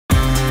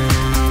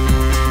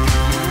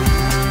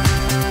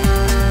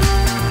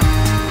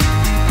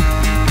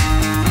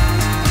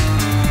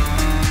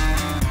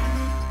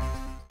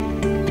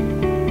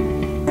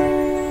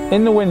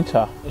In the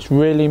winter, it's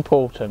really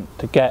important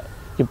to get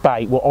your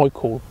bait what I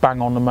call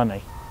bang on the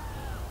money.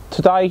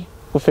 Today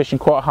we're fishing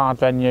quite a hard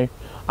venue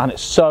and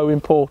it's so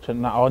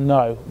important that I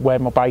know where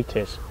my bait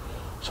is.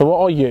 So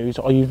what I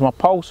use my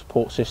pole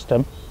support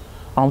system.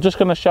 I'm just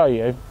going to show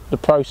you the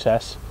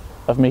process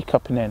of me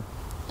cupping in.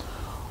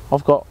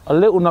 I've got a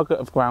little nugget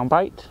of ground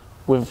bait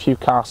with a few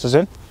casters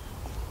in.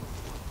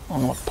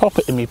 I'm going to pop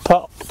it in my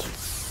pot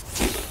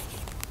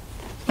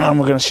and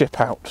we're going to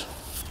ship out.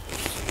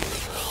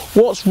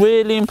 What's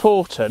really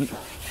important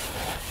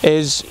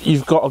is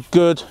you've got a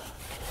good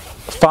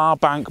far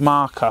bank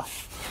marker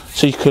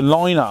so you can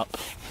line up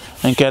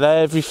and get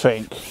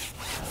everything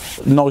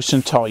nice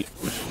and tight.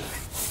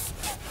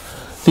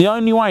 The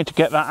only way to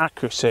get that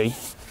accuracy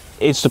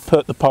is to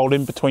put the pole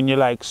in between your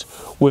legs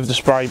with the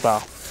spray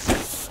bar.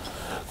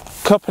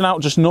 Cupping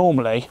out just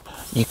normally,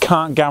 you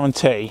can't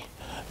guarantee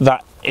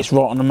that it's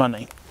right on the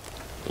money.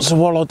 So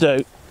what I'll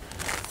do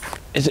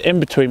is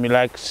in between my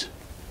legs,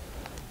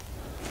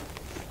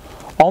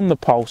 on the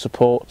pole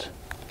support,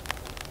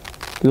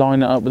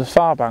 line it up with a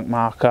far bank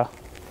marker,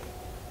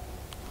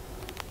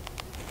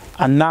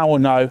 and now I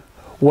know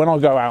when I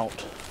go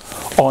out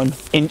I'm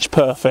inch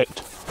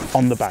perfect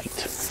on the bait.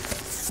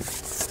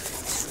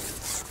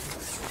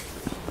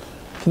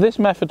 For this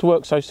method to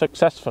work so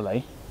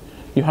successfully,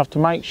 you have to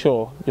make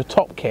sure your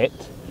top kit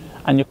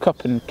and your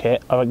cupping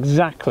kit are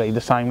exactly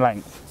the same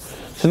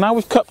length. So now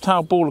we've cupped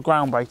our ball of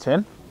ground bait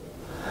in,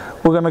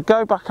 we're going to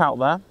go back out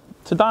there.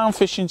 Today I'm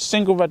fishing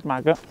single red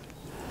maggot,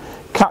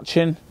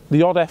 catching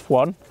the odd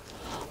F1.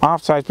 I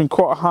have to say it's been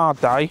quite a hard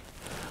day,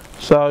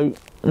 so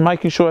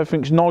making sure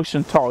everything's nice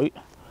and tight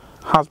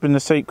has been the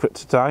secret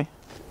today.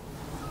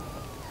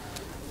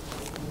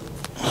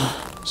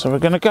 So we're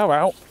going to go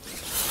out.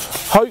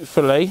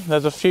 Hopefully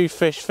there's a few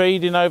fish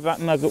feeding over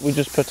that nugget we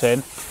just put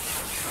in.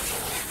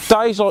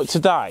 Days like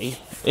today,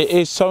 it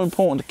is so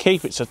important to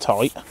keep it so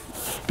tight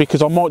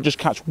because I might just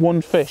catch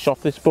one fish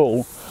off this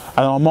ball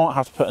and I might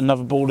have to put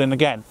another ball in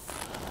again.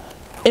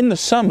 In the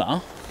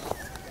summer,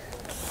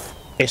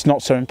 it's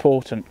not so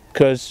important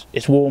because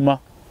it's warmer,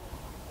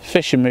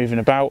 fish are moving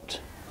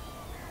about,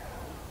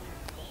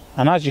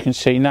 and as you can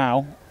see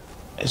now,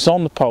 it's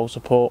on the pole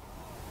support.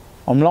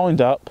 I'm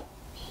lined up,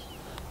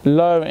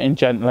 lower it in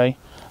gently,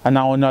 and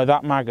now I know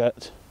that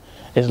maggot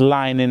is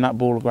laying in that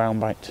ball of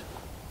ground bait.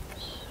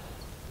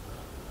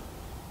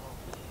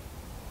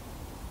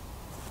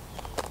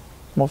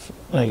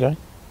 There you go.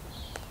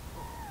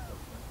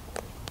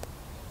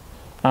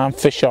 And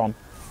fish on.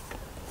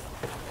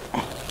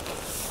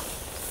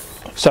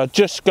 So it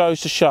just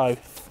goes to show,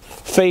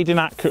 feeding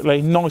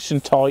accurately, nice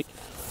and tight,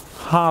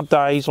 hard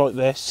days like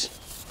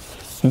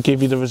this can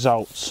give you the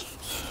results.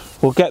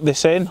 We'll get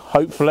this in,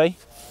 hopefully,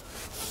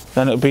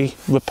 then it'll be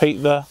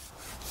repeat the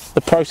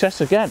process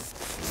again.